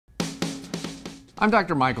I'm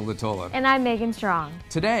Dr. Michael Latola. And I'm Megan Strong.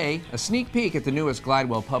 Today, a sneak peek at the newest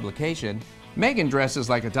Glidewell publication. Megan dresses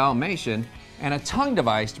like a Dalmatian, and a tongue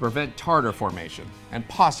device to prevent tartar formation and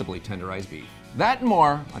possibly tenderized beef. That and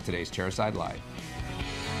more on today's Chairside Live.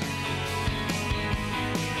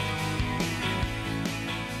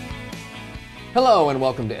 Hello and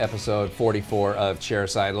welcome to episode 44 of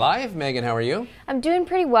Chairside Live. Megan, how are you? I'm doing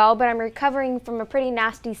pretty well, but I'm recovering from a pretty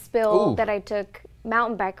nasty spill Ooh. that I took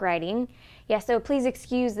mountain bike riding. Yeah, so please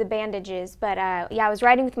excuse the bandages, but yeah, I was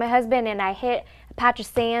riding with my husband and I hit a patch of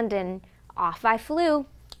sand and off I flew.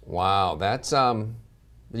 Wow, that's, you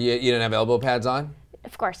didn't have elbow pads on?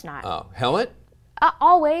 Of course not. Oh, helmet?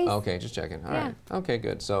 Always. Okay, just checking. All Yeah. right. Okay,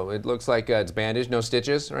 good. So it looks like it's bandaged, no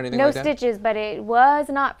stitches or anything No like that? stitches, but it was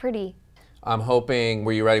not pretty. I'm hoping,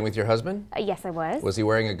 were you riding with your husband? Yes, I was. Was he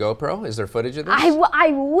wearing a GoPro? Is there footage of this? I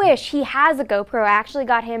wish. He has a GoPro. I actually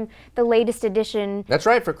got him the latest edition. That's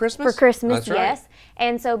right, for Christmas? For Christmas, That's right. yes.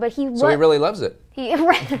 And so, but he So he really loves it. He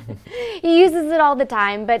uses it all the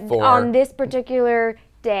time, but For- on this particular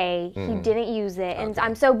day, he didn't use it. And Okay.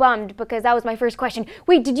 I'm so bummed because that was my first question.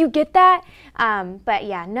 Wait, did you get that? But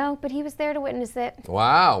yeah, no, but he was there to witness it.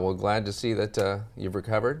 Wow, well, glad to see that you've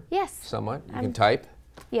recovered. Yes. Somewhat. You can type.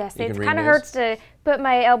 Yes, You it can read kind of news? hurts to put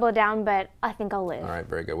my elbow down, but I think I'll live. All right,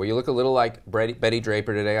 very good. Well, you look a little like Betty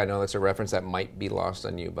Draper today. I know that's a reference that might be lost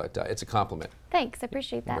on you, but it's a compliment. Thanks, I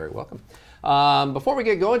appreciate that. You're very welcome. Before we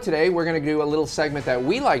get going today, we're going to do a little segment that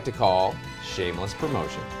we like to call Shameless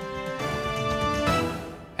Promotion.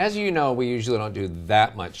 As you know, we usually don't do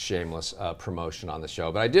that much shameless promotion on the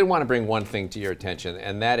show, but I did want to bring one thing to your attention,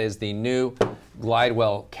 and that is the new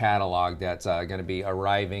Glidewell catalog that's going to be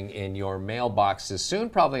arriving in your mailboxes soon,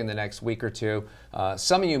 probably in the next week or two.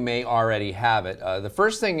 Some of you may already have it. The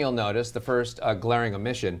first thing you'll notice, the first glaring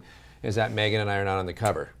omission, is that Megan and I are not on the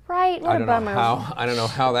cover. Right, what a bummer. I don't know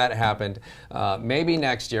how that happened. Maybe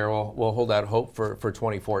next year we'll hold out hope for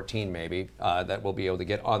 2014 maybe that we'll be able to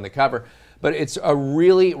get on the cover. But it's a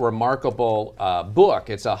really remarkable book.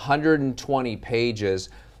 It's 120 pages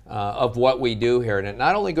of what we do here. And it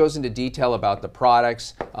not only goes into detail about the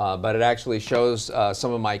products, but it actually shows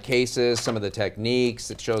some of my cases, some of the techniques.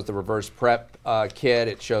 It shows the reverse prep kit.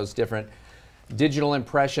 It shows different digital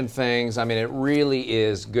impression things. I mean, it really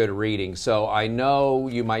is good reading. So I know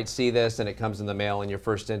you might see this and it comes in the mail and your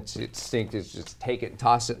first instinct is just take it and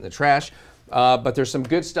toss it in the trash. But there's some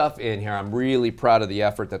good stuff in here. I'm really proud of the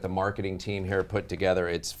effort that the marketing team here put together.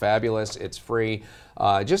 It's fabulous. It's free.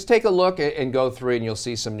 Just take a look and go through and you'll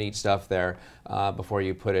see some neat stuff there before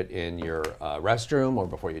you put it in your restroom or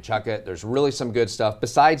before you chuck it. There's really some good stuff.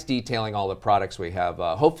 Besides detailing all the products we have,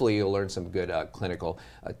 hopefully you'll learn some good clinical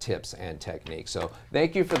tips and techniques. So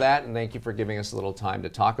thank you for that, and thank you for giving us a little time to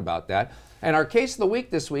talk about that. And our case of the week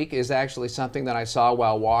this week is actually something that I saw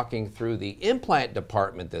while walking through the implant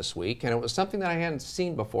department this week, and it was something that I hadn't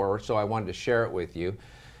seen before, so I wanted to share it with you.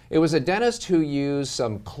 It was a dentist who used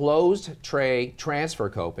some closed tray transfer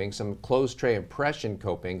coping, some closed tray impression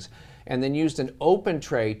copings, and then used an open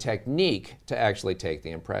tray technique to actually take the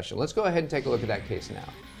impression. Let's go ahead and take a look at that case now.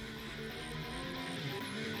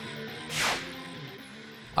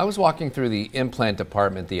 I was walking through the implant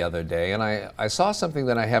department the other day and I saw something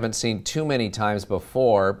that I haven't seen too many times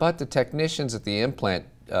before, but the technicians at the implant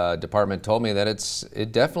department told me that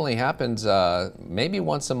it definitely happens maybe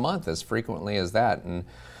once a month, as frequently as that.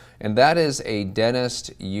 And that is a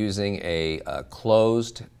dentist using a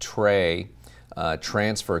closed tray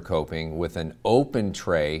transfer coping with an open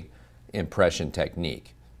tray impression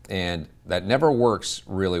technique. And that never works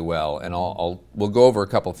really well, and we'll go over a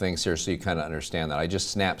couple things here so you kind of understand that. I just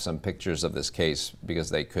snapped some pictures of this case because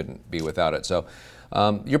they couldn't be without it. So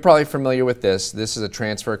you're probably familiar with this. This is a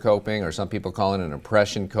transfer coping, or some people call it an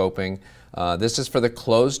impression coping. This is for the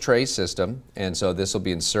closed tray system, and so this will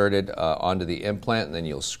be inserted onto the implant, and then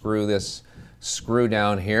you'll screw this screw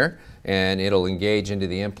down here, and it'll engage into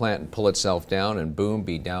the implant and pull itself down, and boom,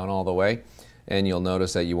 be down all the way. And you'll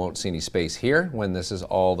notice that you won't see any space here when this is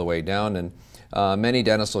all the way down. And many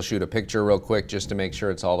dentists will shoot a picture real quick just to make sure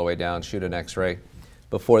it's all the way down, shoot an x-ray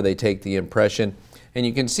before they take the impression. And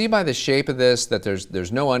you can see by the shape of this that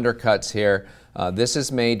there's no undercuts here. This is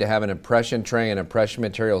made to have an impression tray and impression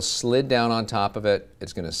material slid down on top of it.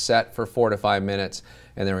 It's going to set for 4 to 5 minutes,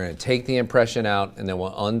 and then we're going to take the impression out, and then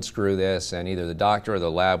we'll unscrew this, and either the doctor or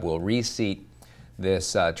the lab will reseat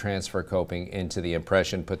this transfer coping into the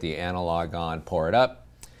impression, put the analog on, pour it up,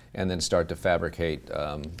 and then start to fabricate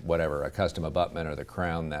whatever, a custom abutment or the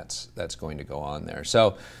crown that's going to go on there.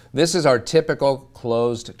 So this is our typical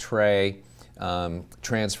closed tray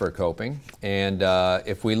transfer coping. And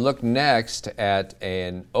if we look next at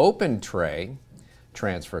an open tray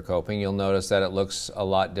transfer coping, you'll notice that it looks a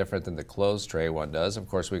lot different than the closed tray one does. Of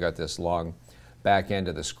course, we got this long back end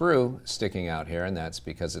of the screw sticking out here, and that's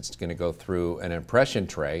because it's going to go through an impression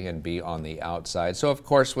tray and be on the outside. So of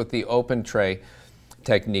course, with the open tray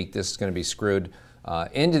technique, this is going to be screwed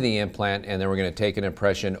into the implant, and then we're going to take an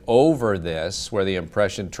impression over this, where the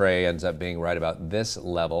impression tray ends up being right about this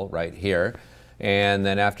level right here. And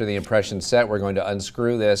then after the impression's set, we're going to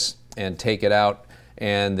unscrew this and take it out,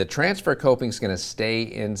 and the transfer coping is going to stay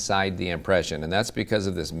inside the impression, and that's because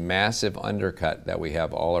of this massive undercut that we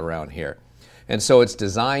have all around here. And so it's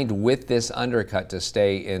designed with this undercut to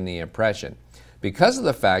stay in the impression. Because of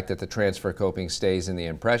the fact that the transfer coping stays in the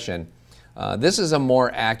impression, this is a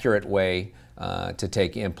more accurate way to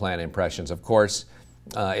take implant impressions. Of course,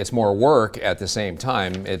 it's more work at the same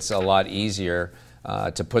time. It's a lot easier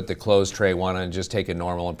to put the closed tray one on and just take a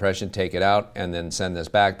normal impression, take it out, and then send this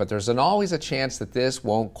back. But there's always a chance that this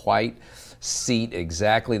won't quite seat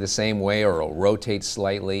exactly the same way, or it'll rotate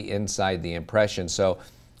slightly inside the impression. So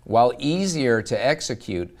while easier to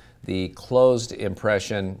execute, the closed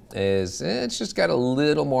impression it's just got a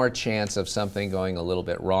little more chance of something going a little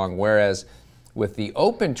bit wrong. Whereas with the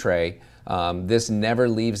open tray, this never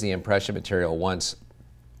leaves the impression material once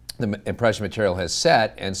the impression material has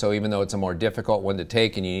set, and so even though it's a more difficult one to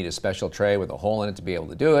take and you need a special tray with a hole in it to be able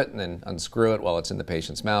to do it and then unscrew it while it's in the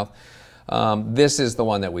patient's mouth, this is the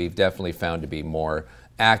one that we've definitely found to be more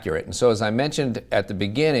accurate. And so as I mentioned at the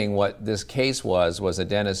beginning, what this case was a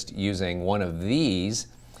dentist using one of these,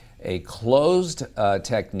 a closed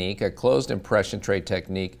technique, a closed impression tray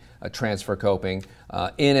technique, a transfer coping,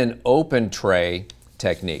 in an open tray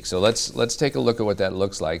technique. So let's take a look at what that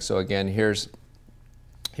looks like. So again, here's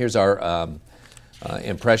our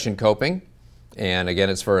impression coping, and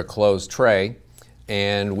again, it's for a closed tray.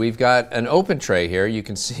 And we've got an open tray here. You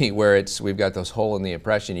can see where we've got this hole in the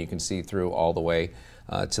impression. You can see through all the way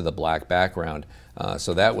to the black background.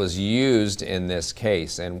 So that was used in this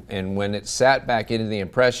case. And when it sat back into the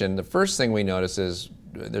impression, the first thing we notice is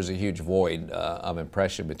there's a huge void of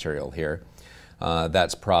impression material here.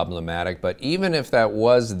 That's problematic. But even if that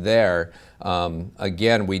was there,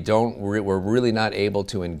 again, we're really not able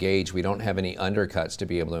to engage. We don't have any undercuts to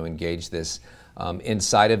be able to engage this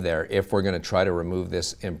inside of there if we're going to try to remove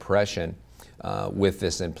this impression with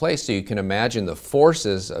this in place. So you can imagine the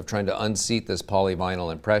forces of trying to unseat this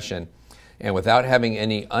polyvinyl impression, and without having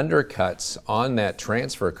any undercuts on that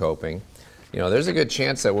transfer coping, there's a good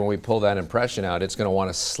chance that when we pull that impression out, it's going to want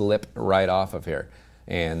to slip right off of here.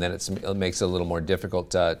 And then it makes it a little more difficult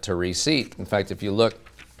to reseat. In fact, if you look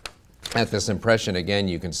at this impression again,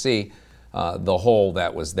 you can see the hole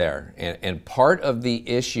that was there. And part of the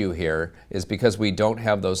issue here is because we don't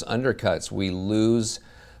have those undercuts, we lose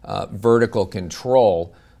vertical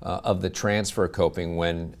control of the transfer coping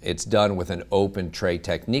when it's done with an open tray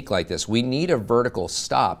technique like this. We need a vertical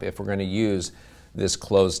stop if we're going to use this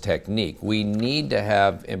closed technique. We need to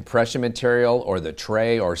have impression material or the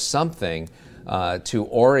tray or something to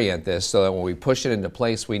orient this so that when we push it into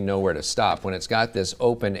place, we know where to stop. When it's got this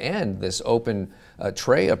open end, this open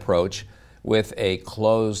tray approach with a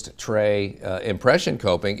closed tray impression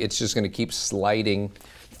coping, it's just going to keep sliding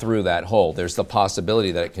through that hole. There's the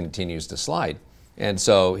possibility that it continues to slide. And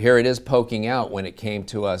so here it is poking out when it came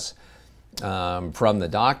to us from the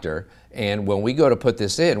doctor. And when we go to put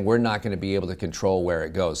this in, we're not going to be able to control where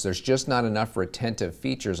it goes. There's just not enough retentive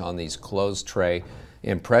features on these closed tray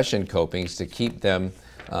impression copings to keep them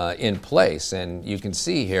in place. And you can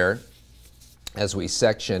see here, as we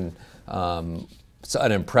section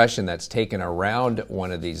an impression that's taken around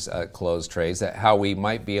one of these closed trays, that how we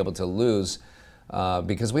might be able to lose,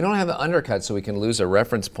 because we don't have the undercut, so we can lose a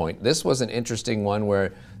reference point. This was an interesting one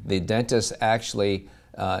where the dentist actually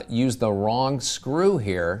used the wrong screw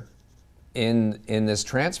here in this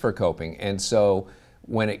transfer coping. And so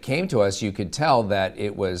when it came to us, you could tell that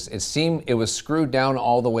it was screwed down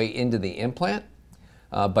all the way into the implant,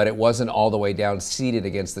 but it wasn't all the way down seated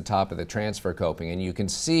against the top of the transfer coping. And you can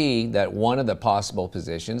see that one of the possible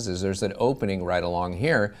positions is there's an opening right along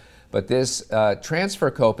here, but this transfer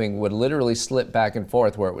coping would literally slip back and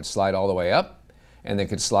forth where it would slide all the way up and then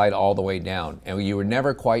could slide all the way down. And you were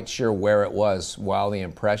never quite sure where it was while the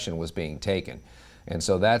impression was being taken. And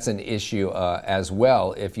so that's an issue as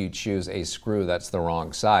well if you choose a screw that's the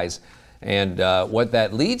wrong size. And what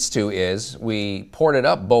that leads to is we poured it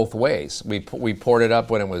up both ways. We poured it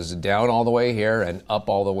up when it was down all the way here and up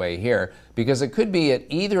all the way here, because it could be at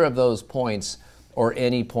either of those points or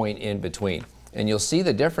any point in between. And you'll see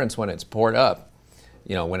the difference when it's poured up,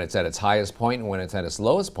 when it's at its highest point and when it's at its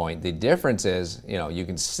lowest point. The difference is, you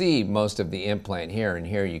can see most of the implant here, and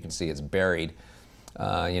here you can see it's buried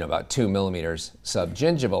about 2 millimeters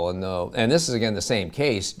subgingival. And this is again the same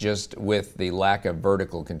case, just with the lack of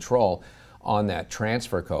vertical control on that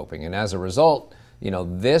transfer coping. And as a result,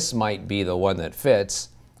 this might be the one that fits,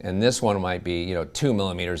 and this one might be 2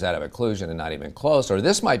 millimeters out of occlusion and not even close, or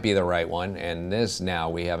this might be the right one, and now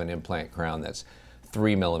we have an implant crown that's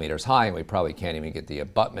 3 millimeters high, and we probably can't even get the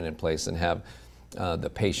abutment in place and have the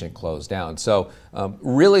patient closed down. So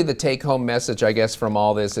really the take-home message, I guess, from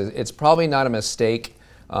all this is it's probably not a mistake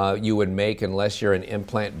you would make unless you're an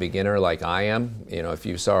implant beginner like I am. If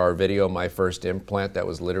you saw our video, my first implant, that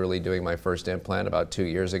was literally doing my first implant about 2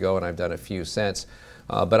 years ago, and I've done a few since.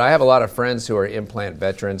 But I have a lot of friends who are implant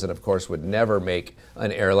veterans and of course would never make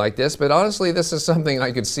an error like this. But honestly, this is something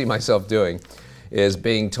I could see myself doing, is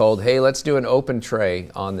being told, hey, let's do an open tray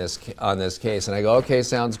on this case. And I go, okay,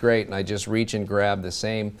 sounds great. And I just reach and grab the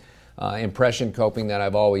same impression coping that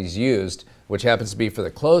I've always used, which happens to be for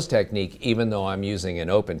the closed technique, even though I'm using an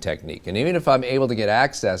open technique. And even if I'm able to get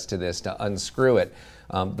access to this to unscrew it,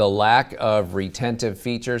 the lack of retentive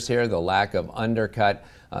features here, the lack of undercut,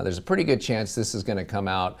 there's a pretty good chance this is going to come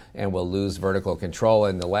out and we'll lose vertical control,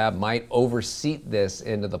 and the lab might overseat this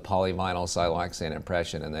into the polyvinyl siloxane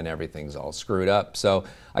impression, and then everything's all screwed up. So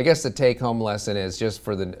I guess the take-home lesson is, just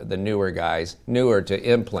for the newer guys, newer to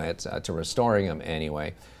implants, to restoring them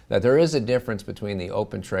anyway, that there is a difference between the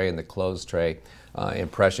open tray and the closed tray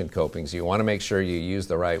impression copings. You want to make sure you use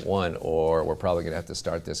the right one, or we're probably going to have to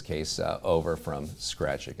start this case over from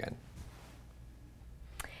scratch again.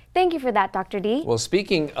 Thank you for that, Dr. D. Well,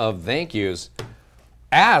 speaking of thank yous,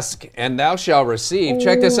 ask and thou shalt receive.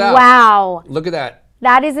 Check this out. Wow. Look at that.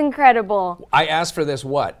 That is incredible. I asked for this,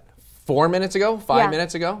 what, 4 minutes ago? 5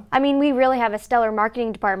 minutes ago? I mean, we really have a stellar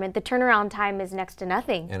marketing department. The turnaround time is next to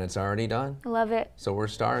nothing. And it's already done. I love it. So we're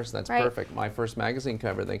stars. That's right. Perfect. My first magazine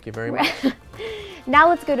cover. Thank you very much. Now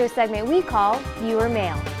let's go to a segment we call Viewer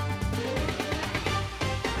Mail.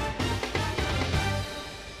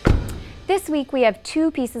 This week we have 2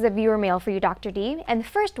 pieces of viewer mail for you, Dr. D, and the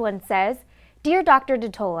first one says, Dear Dr.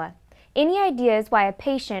 Datola, any ideas why a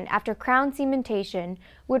patient after crown cementation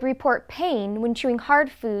would report pain when chewing hard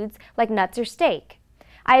foods like nuts or steak?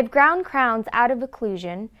 I have ground crowns out of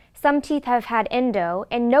occlusion, some teeth have had endo,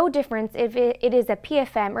 and no difference if it is a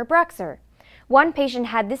PFM or Bruxer. One patient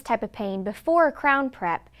had this type of pain before a crown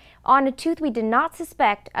prep on a tooth we did not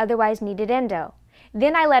suspect otherwise needed endo.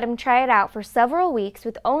 Then I let him try it out for several weeks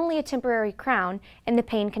with only a temporary crown, and the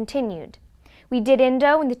pain continued. We did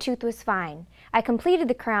endo and the tooth was fine. I completed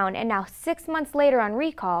the crown, and now 6 months later on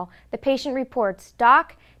recall, the patient reports,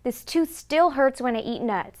 Doc, this tooth still hurts when I eat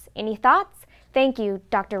nuts. Any thoughts? Thank you,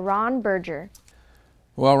 Dr. Ron Berger.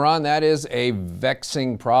 Well, Ron, that is a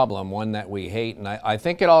vexing problem, one that we hate, and I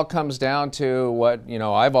think it all comes down to what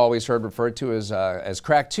I've always heard referred to as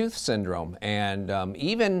cracked tooth syndrome, and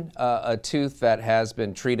even a tooth that has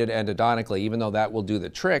been treated endodontically, even though that will do the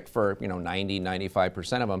trick for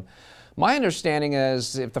 90–95% of them. My understanding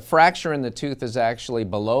is if the fracture in the tooth is actually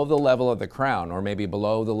below the level of the crown, or maybe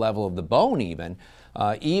below the level of the bone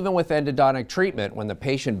even with endodontic treatment, when the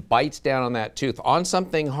patient bites down on that tooth on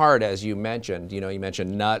something hard, as you mentioned, you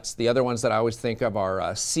mentioned nuts. The other ones that I always think of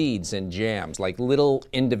are seeds and jams, like little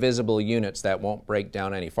indivisible units that won't break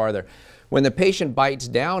down any farther. When the patient bites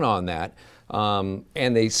down on that,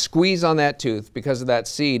 and they squeeze on that tooth because of that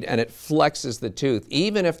seed, and it flexes the tooth,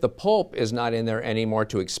 even if the pulp is not in there anymore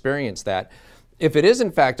to experience that, if it is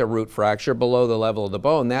in fact a root fracture below the level of the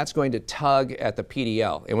bone, that's going to tug at the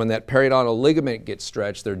PDL. And when that periodontal ligament gets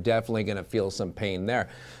stretched, they're definitely going to feel some pain there.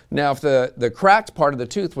 Now, if the cracked part of the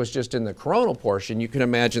tooth was just in the coronal portion, you can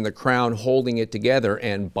imagine the crown holding it together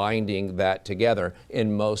and binding that together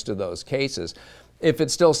in most of those cases. If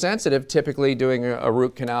it's still sensitive, typically doing a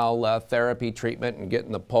root canal therapy treatment and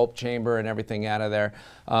getting the pulp chamber and everything out of there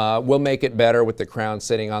will make it better with the crown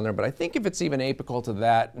sitting on there. But I think if it's even apical to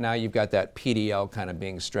that, now you've got that PDL kind of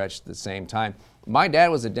being stretched at the same time. My dad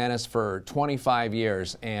was a dentist for 25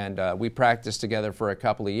 years, and we practiced together for a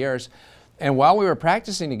couple of years. And while we were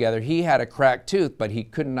practicing together, he had a cracked tooth, but he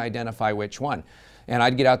couldn't identify which one. And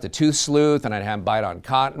I'd get out the tooth sleuth, and I'd have him bite on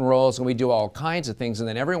cotton rolls, and we'd do all kinds of things. And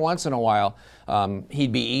then every once in a while,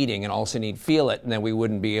 he'd be eating, and all of a sudden he'd feel it, and then we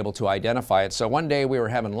wouldn't be able to identify it. So one day we were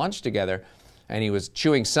having lunch together, and he was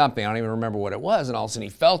chewing something. I don't even remember what it was, and all of a sudden he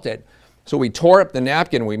felt it. So we tore up the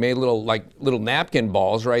napkin. We made little napkin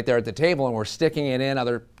balls right there at the table, and we're sticking it in.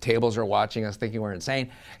 Other tables are watching us thinking we're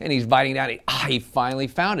insane. And he's biting down. He finally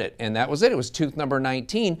found it, and that was it. It was tooth number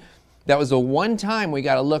 19. That was the one time we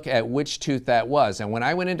got to look at which tooth that was. And when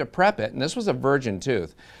I went in to prep it, and this was a virgin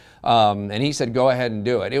tooth, And he said, go ahead and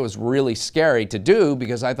do it. It was really scary to do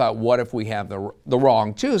because I thought, what if we have the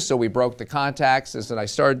wrong tooth? So we broke the contacts. As I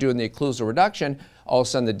started doing the occlusal reduction, all of a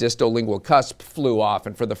sudden the distal lingual cusp flew off,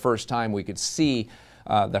 and for the first time we could see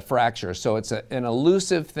the fracture. So it's an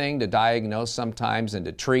elusive thing to diagnose sometimes and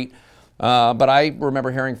to treat. But I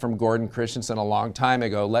remember hearing from Gordon Christensen a long time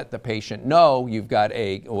ago, let the patient know you've got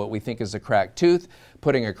what we think is a cracked tooth.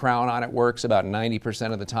 Putting a crown on it works about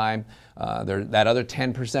 90% of the time. That other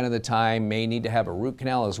 10% of the time may need to have a root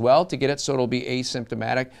canal as well to get it so it'll be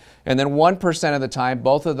asymptomatic. And then 1% of the time,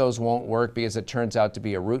 both of those won't work because it turns out to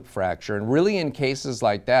be a root fracture. And really in cases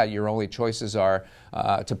like that, your only choices are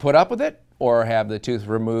to put up with it or have the tooth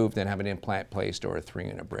removed and have an implant placed or a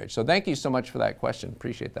 3-unit bridge. So thank you so much for that question.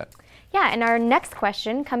 Appreciate that. Yeah, and our next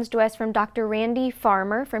question comes to us from Dr. Randy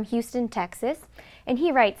Farmer from Houston, Texas. And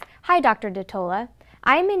he writes, "Hi, Dr. Datola.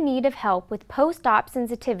 I am in need of help with post-op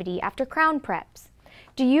sensitivity after crown preps.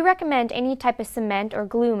 Do you recommend any type of cement or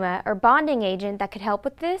gluma or bonding agent that could help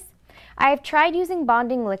with this? I have tried using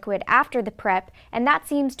bonding liquid after the prep and that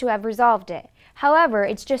seems to have resolved it. However,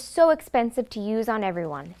 it's just so expensive to use on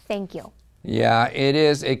everyone. Thank you." Yeah, it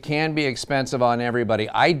is. It can be expensive on everybody.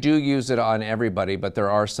 I do use it on everybody, but there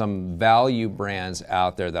are some value brands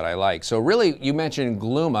out there that I like. So really, you mentioned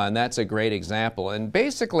Gluma, and that's a great example. And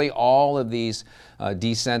basically, all of these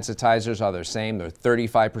desensitizers are the same. They're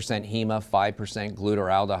 35% HEMA, 5%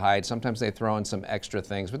 glutaraldehyde. Sometimes they throw in some extra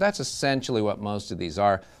things, but that's essentially what most of these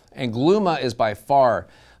are. And Gluma is by far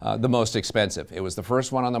the most expensive. It was the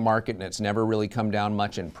first one on the market, and it's never really come down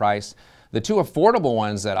much in price. The two affordable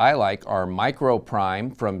ones that I like are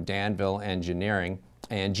MicroPrime from Danville Engineering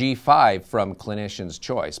and G5 from Clinician's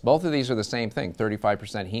Choice. Both of these are the same thing,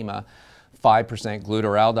 35% HEMA, 5%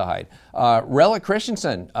 glutaraldehyde. Rella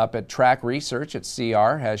Christensen up at Track Research at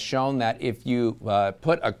CR has shown that if you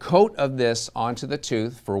put a coat of this onto the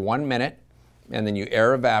tooth for 1 minute, and then you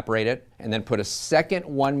air evaporate it, and then put a second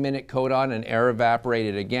 1-minute coat on and air evaporate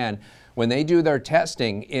it again, when they do their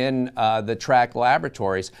testing in the Track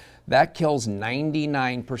laboratories, that kills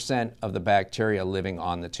 99% of the bacteria living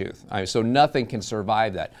on the tooth. So nothing can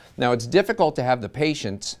survive that. Now, it's difficult to have the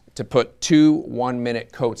patients to put 2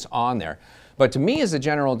 1-minute coats on there. But to me as a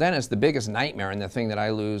general dentist, the biggest nightmare and the thing that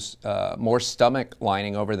I lose more stomach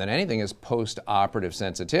lining over than anything is post-operative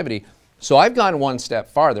sensitivity. So I've gone one step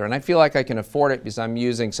farther, and I feel like I can afford it because I'm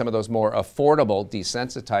using some of those more affordable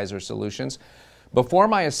desensitizer solutions. Before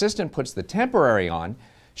my assistant puts the temporary on,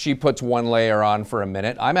 she puts 1 layer on for a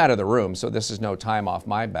minute. I'm out of the room, so this is no time off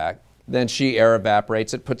my back. Then she air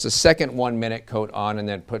evaporates it, puts a second 1-minute coat on, and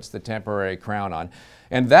then puts the temporary crown on.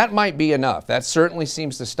 And that might be enough. That certainly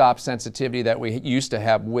seems to stop sensitivity that we used to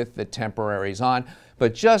have with the temporaries on.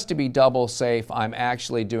 But just to be double safe, I'm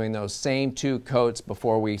actually doing those same 2 coats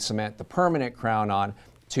before we cement the permanent crown on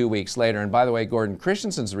 2 weeks later. And by the way, Gordon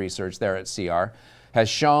Christensen's research there at CR has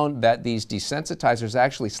shown that these desensitizers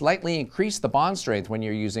actually slightly increase the bond strength when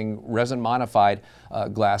you're using resin-modified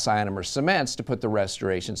glass ionomer cements to put the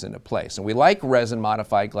restorations into place. And we like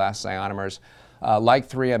resin-modified glass ionomers like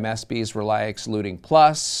 3M SB's Reliax Luting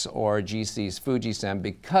Plus or GC's Fujisem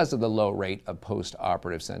because of the low rate of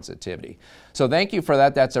post-operative sensitivity. So thank you for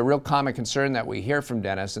that. That's a real common concern that we hear from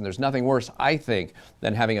dentists, and there's nothing worse, I think,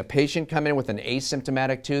 than having a patient come in with an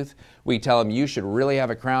asymptomatic tooth. We tell them you should really have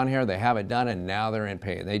a crown here. They have it done, and now they're in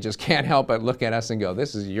pain. They just can't help but look at us and go,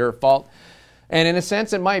 this is your fault. And in a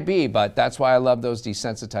sense, it might be, but that's why I love those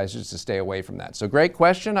desensitizers to stay away from that. So great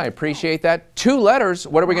question. I appreciate that. 2 letters.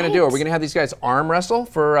 What are we going to do? Are we going to have these guys arm wrestle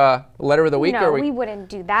for letter of the week? No, we wouldn't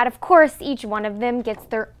do that. Of course, each one of them gets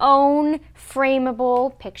their own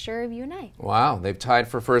frameable picture of you and I. Wow, they've tied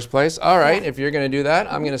for first place. All right, if you're going to do that,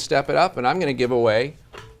 I'm going to step it up, and I'm going to give away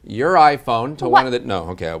your iPhone to one of the, no,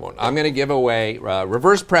 okay, I won't. I'm going to give away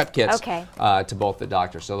reverse prep kits to both the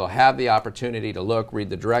doctors. So they'll have the opportunity to look, read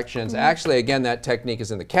the directions. Actually, again, that technique is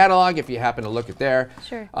in the catalog if you happen to look at there.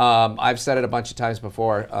 Sure. I've said it a bunch of times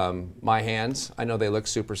before. My hands, I know they look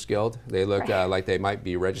super skilled. They look like they might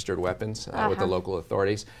be registered weapons with the local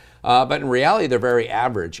authorities. But in reality, they're very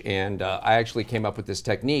average, and I actually came up with this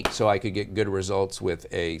technique so I could get good results with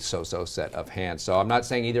a so-so set of hands. So I'm not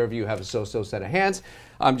saying either of you have a so-so set of hands.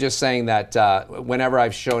 I'm just saying that whenever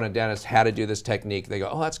I've shown a dentist how to do this technique, they go,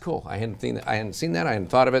 oh, that's cool. I hadn't seen that. I hadn't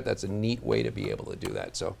thought of it. That's a neat way to be able to do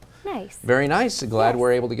that. So nice. Very nice. Glad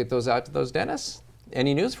we're able to get those out to those dentists.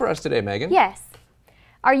 Any news for us today, Megan? Yes.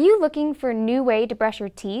 Are you looking for a new way to brush your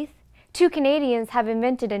teeth? 2 Canadians have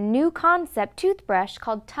invented a new concept toothbrush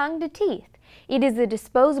called Tongue to Teeth. It is a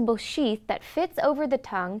disposable sheath that fits over the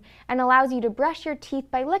tongue and allows you to brush your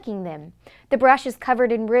teeth by licking them. The brush is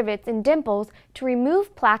covered in rivets and dimples to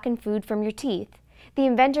remove plaque and food from your teeth. The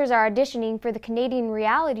inventors are auditioning for the Canadian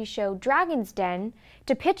reality show Dragon's Den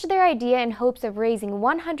to pitch their idea in hopes of raising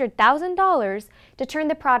 $100,000 to turn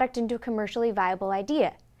the product into a commercially viable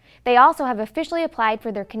idea. They also have officially applied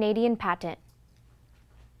for their Canadian patent.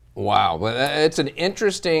 Wow, well, it's an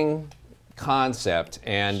interesting concept,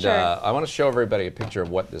 and Sure. I want to show everybody a picture of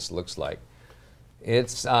what this looks like.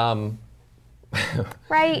 It's, Right.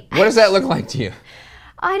 what does that look like to you?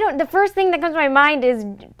 The first thing that comes to my mind is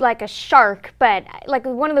like a shark, but like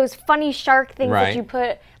one of those funny shark things Right. that you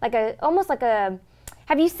put, almost like a,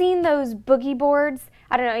 have you seen those boogie boards?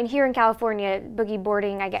 I don't know, and here in California, boogie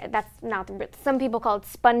boarding, I get, that's not, some people call it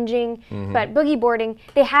sponging, but boogie boarding,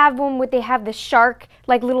 they have one with, they have the shark,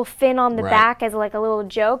 like little fin on the Right. back as like a little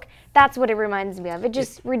joke. That's what it reminds me of. It's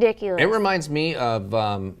just ridiculous. It reminds me of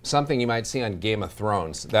something you might see on Game of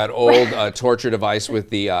Thrones, that old torture device with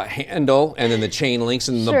the handle and then the chain links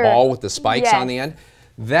and the Sure. ball with the spikes Yes. on the end.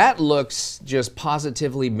 That looks just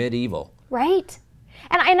positively medieval. Right.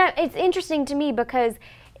 And it's interesting to me because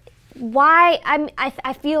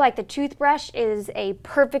I feel like the toothbrush is a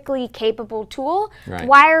perfectly capable tool. Right.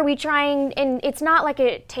 Why are we trying, and it's not like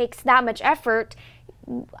it takes that much effort.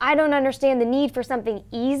 I don't understand the need for something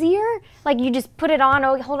easier. Like you just put it on,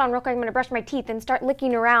 oh, hold on real quick, I'm gonna brush my teeth and start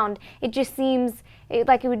licking around. It just seems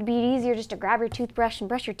like it would be easier just to grab your toothbrush and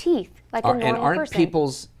brush your teeth like a normal And aren't person.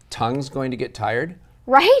 people's tongues going to get tired?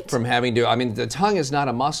 Right? From having to, I mean, the tongue is not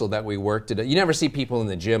a muscle that we work to do. You never see people in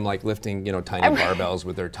the gym like lifting, you know, tiny barbells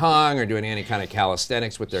with their tongue or doing any kind of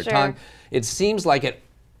calisthenics with their Sure. tongue. It seems like it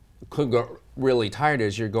could go really tired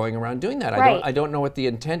as you're going around doing that. Right. I don't know what the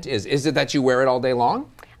intent is. Is it that you wear it all day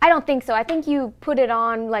long? I don't think so. I think you put it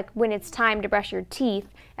on like when it's time to brush your teeth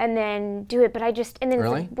and then do it. But and then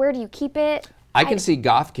Really? it's like, where do you keep it? I can see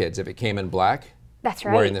goth kids, if it came in black, That's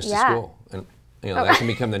right. wearing this yeah. to school. And you know, that can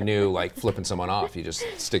become the new, like, flipping someone off. You just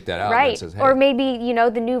stick that out and Right. it says, hey. Or maybe, you know,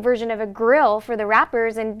 the new version of a grill for the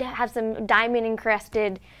rappers and have some diamond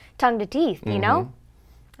encrusted tongue to teeth, you know?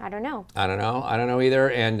 I don't know. I don't know. I don't know either.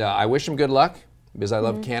 And I wish them good luck because I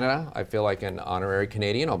love Canada. I feel like an honorary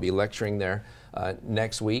Canadian. I'll be lecturing there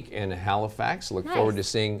next week in Halifax. Look Nice. forward to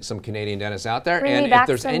seeing some Canadian dentists out there. Bring me And if back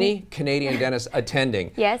there's some- any Canadian dentist attending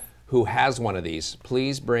Yes. who has one of these,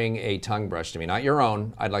 please bring a tongue brush to me. Not your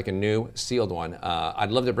own. I'd like a new sealed one. I'd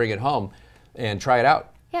love to bring it home and try it out.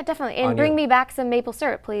 Yeah, definitely. On And bring you. me back some maple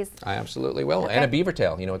syrup, please. I absolutely will. Okay. And a beaver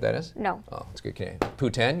tail. You know what that is? No. Oh, it's good Canadian.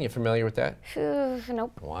 Poutine, you familiar with that?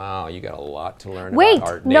 Nope. Wow, you got a lot to learn Wait, about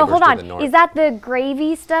our neighbors no, hold to on. the north. Is that the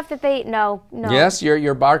gravy stuff that they, no. Yes,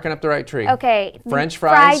 you're barking up the right tree. Okay. French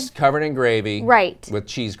fries covered in gravy. Right. With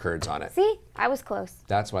cheese curds on it. See, I was close.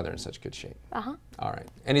 That's why they're in such good shape. Uh-huh. All right.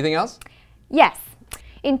 Anything else? Yes.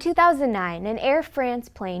 In 2009, an Air France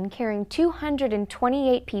plane carrying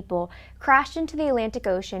 228 people crashed into the Atlantic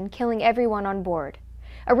Ocean, killing everyone on board.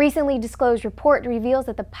 A recently disclosed report reveals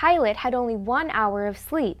that the pilot had only 1 hour of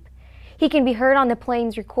sleep. He can be heard on the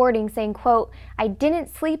plane's recording saying, quote, "I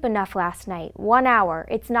didn't sleep enough last night. 1 hour.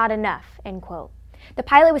 It's not enough," end quote. The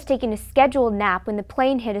pilot was taking a scheduled nap when the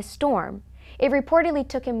plane hit a storm. It reportedly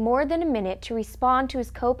took him more than a minute to respond to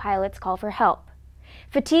his co-pilot's call for help.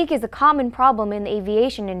 Fatigue is a common problem in the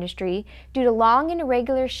aviation industry due to long and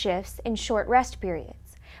irregular shifts and short rest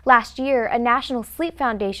periods. Last year, a National Sleep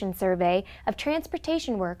Foundation survey of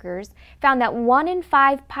transportation workers found that 1 in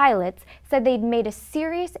 5 pilots said they'd made a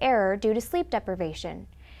serious error due to sleep deprivation.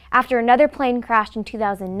 After another plane crashed in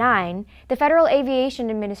 2009, the Federal Aviation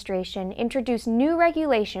Administration introduced new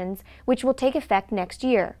regulations which will take effect next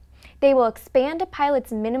year. They will expand a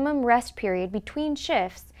pilot's minimum rest period between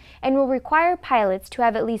shifts and will require pilots to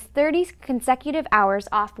have at least 30 consecutive hours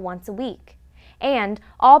off once a week. And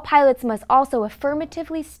all pilots must also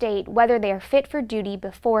affirmatively state whether they are fit for duty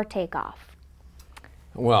before takeoff.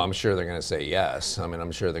 Well, I'm sure they're going to say yes. I mean,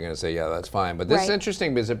 I'm sure they're going to say, yeah, that's fine. But this is Right.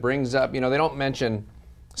 interesting because it brings up, you know, they don't mention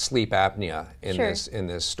sleep apnea in Sure.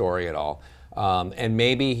 this story at all. And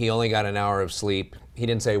maybe he only got an hour of sleep. He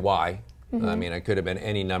didn't say why. I mean, it could have been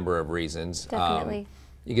any number of reasons. Definitely.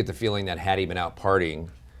 You get the feeling that had he been out partying,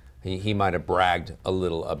 he might have bragged a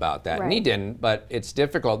little about that. And he Right. didn't, but it's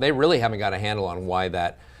difficult. They really haven't got a handle on why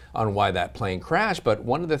that plane crashed. But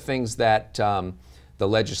one of the things that the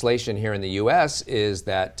legislation here in the U.S. is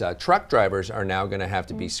that truck drivers are now going to have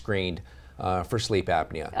to be screened for sleep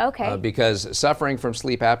apnea. Okay. Because suffering from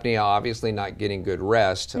sleep apnea, obviously not getting good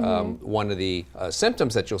rest, one of the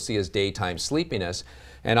symptoms that you'll see is daytime sleepiness.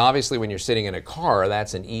 And obviously when you're sitting in a car,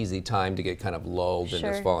 that's an easy time to get kind of lulled and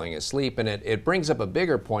just Sure. falling asleep. And it brings up a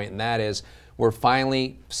bigger point, and that is we're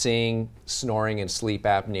finally seeing snoring and sleep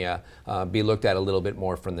apnea be looked at a little bit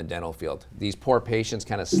more from the dental field. These poor patients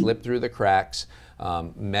kind of slip through the cracks.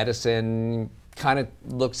 Medicine kind of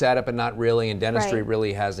looks at it, but not really, and dentistry Right.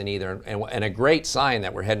 really hasn't either. And a great sign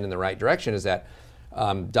that we're heading in the right direction is that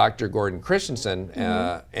Dr. Gordon Christensen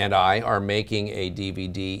and I are making a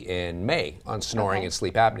DVD in May on snoring and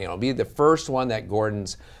sleep apnea. It'll be the first one that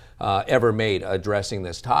Gordon's ever made addressing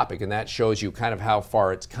this topic, and that shows you kind of how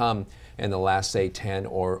far it's come in the last, say, 10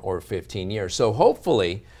 or 15 years. So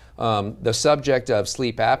hopefully the subject of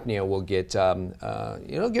sleep apnea will get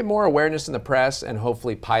get more awareness in the press, and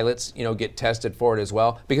hopefully pilots get tested for it as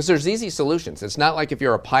well, because there's easy solutions. It's not like if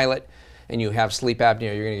you're a pilot and you have sleep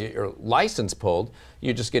apnea, you're going to get your license pulled.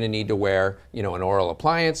 You're just going to need to wear, an oral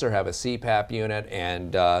appliance or have a CPAP unit,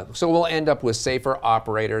 and so we'll end up with safer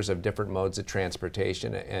operators of different modes of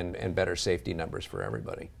transportation and better safety numbers for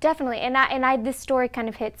everybody. Definitely, and this story kind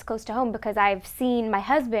of hits close to home because I've seen my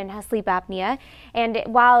husband has sleep apnea, and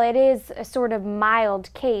while it is a sort of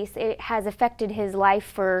mild case, it has affected his life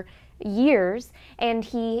for years, and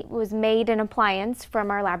he was made an appliance from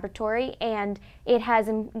our laboratory, and it has,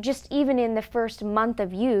 just even in the first month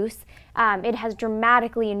of use, it has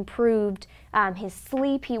dramatically improved his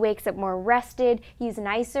sleep. He wakes up more rested, he's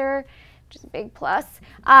nicer, which is a big plus,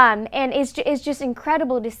 and it's just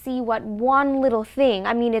incredible to see what one little thing.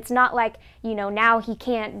 I mean, it's not like, now he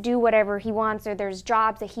can't do whatever he wants, or there's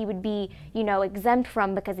jobs that he would be, exempt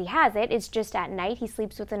from because he has it. It's just at night he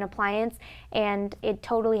sleeps with an appliance, and it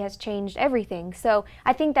totally has changed everything. So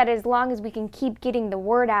I think that as long as we can keep getting the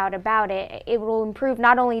word out about it, it will improve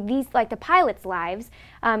not only the pilots' lives,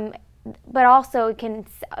 but also it can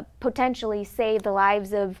potentially save the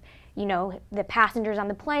lives of the passengers on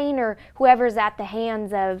the plane or whoever's at the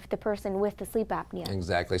hands of the person with the sleep apnea.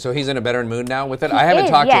 Exactly. So he's in a better mood now with it? He I haven't is,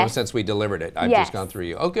 talked to him yes. since we delivered it. I've just gone through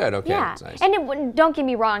you. Oh, good. Okay. Yeah. That's nice. And don't get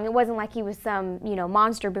me wrong, it wasn't like he was some,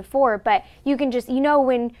 monster before, but you can just,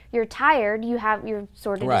 when you're tired, you're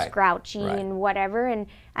sort of just grouchy and whatever. And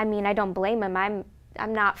I mean, I don't blame him.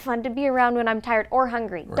 I'm not fun to be around when I'm tired or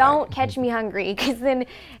hungry. Don't catch me hungry, because then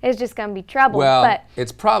it's just going to be trouble. Well,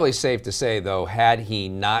 it's probably safe to say, though, had he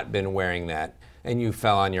not been wearing that and you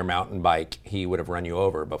fell on your mountain bike, he would have run you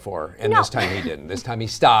over before. And this time he didn't. This time he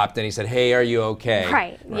stopped and he said, "Hey, are you okay?"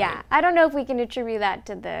 Right. Yeah. I don't know if we can attribute that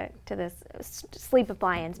to this sleep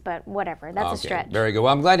appliance, but whatever. That's a stretch. Very good.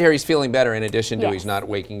 Well, I'm glad to hear he's feeling better, in addition to he's not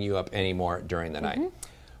waking you up anymore during the night.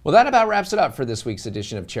 Well, that about wraps it up for this week's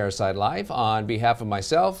edition of Chairside Live. On behalf of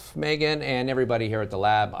myself, Megan, and everybody here at the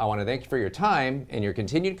lab, I want to thank you for your time and your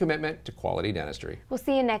continued commitment to quality dentistry. We'll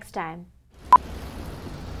see you next time.